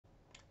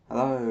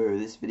Hello,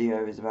 this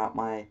video is about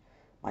my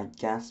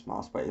gas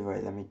mask. By the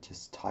way, let me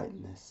just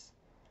tighten this.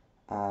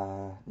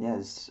 Yeah,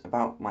 it's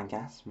about my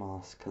gas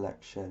mask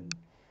collection.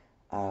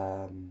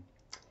 Yeah,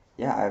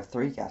 I have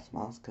 3 gas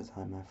masks because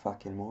I'm a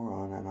fucking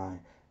moron and I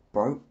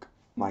broke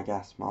my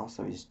gas mask.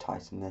 So let me just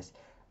tighten this.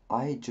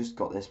 I just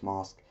got this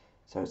mask,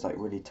 so it's like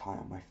really tight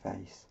on my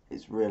face.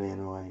 It's really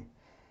annoying.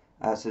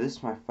 So this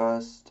is my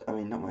first,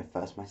 not my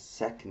first, my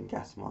second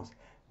gas mask,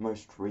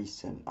 most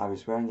recent. I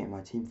was wearing it in my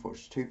Team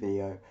Fortress 2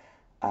 video,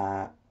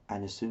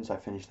 and as soon as I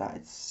finished that,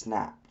 it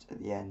snapped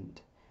at the end.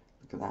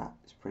 Look at that,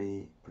 it's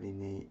pretty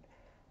neat.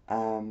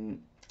 But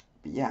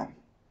yeah,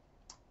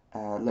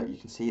 look, you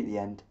can see at the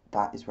end,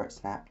 that is where it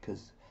snapped,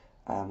 because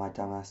my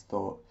dumbass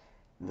thought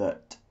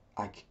that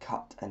I could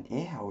cut an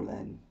ear hole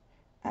in,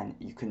 and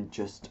you can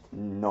just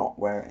not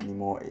wear it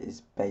anymore. It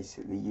is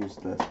basically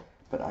useless,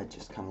 but I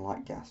just kind of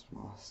like gas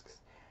masks.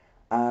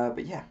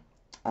 But yeah,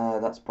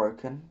 that's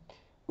broken.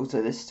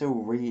 Also, this is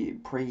still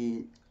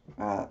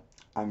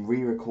I'm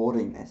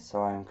re-recording this,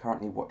 so I am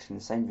currently watching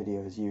the same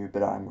video as you,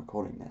 but I'm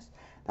recording this.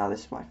 Now,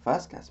 this is my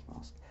first gas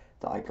mask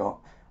that I got.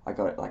 I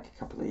got it like a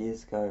couple of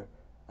years ago,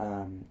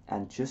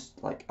 and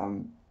just like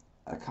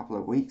a couple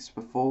of weeks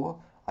before,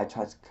 I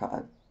tried to cut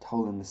a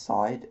hole in the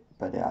side,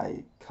 but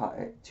I cut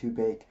it too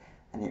big,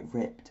 and it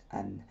ripped,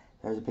 and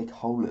there's a big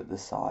hole at the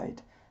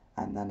side,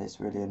 and that is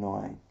really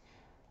annoying.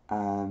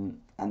 And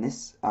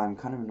this, I'm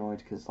kind of annoyed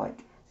because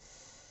like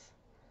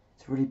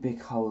it's a really big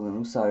hole, and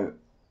also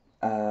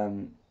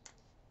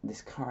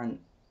this current,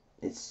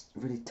 it's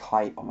really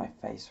tight on my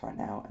face right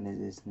now, and it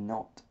is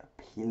not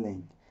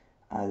appealing.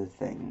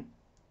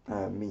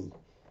 Me.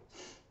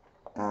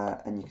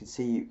 And you can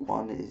see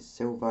one is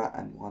silver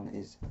and one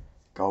is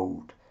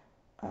gold.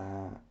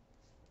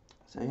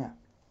 So yeah,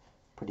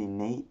 pretty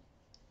neat.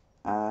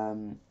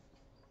 I'm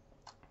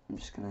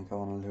just gonna go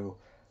on a little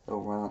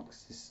rant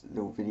because this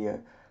little video,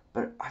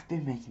 but I've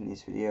been making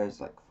these videos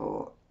like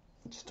for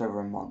just over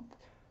a month.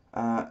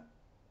 I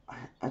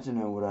don't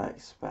know what I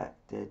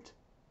expected.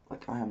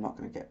 Like, I am not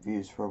going to get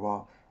views for a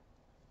while,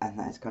 and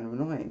that is kind of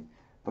annoying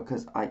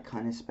because I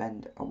kind of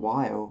spend a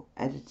while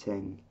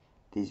editing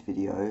these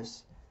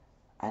videos,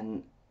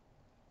 and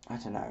I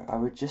don't know, I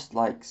would just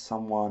like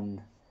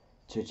someone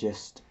to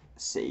just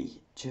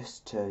see,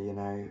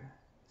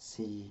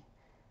 see,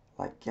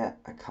 like, get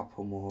a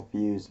couple more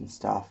views and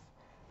stuff.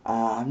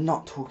 I'm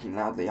not talking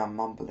loudly, I'm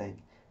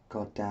mumbling,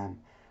 god damn.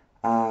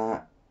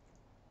 But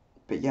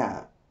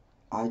yeah,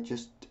 I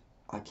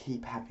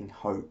keep having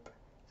hope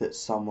that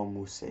someone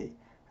will see,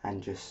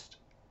 and just,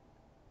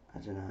 I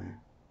don't know,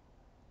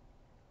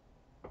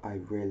 I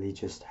really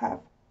just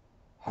have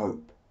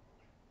hope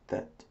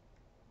that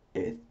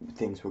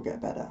things will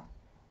get better.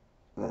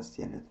 That's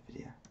the end of the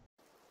video.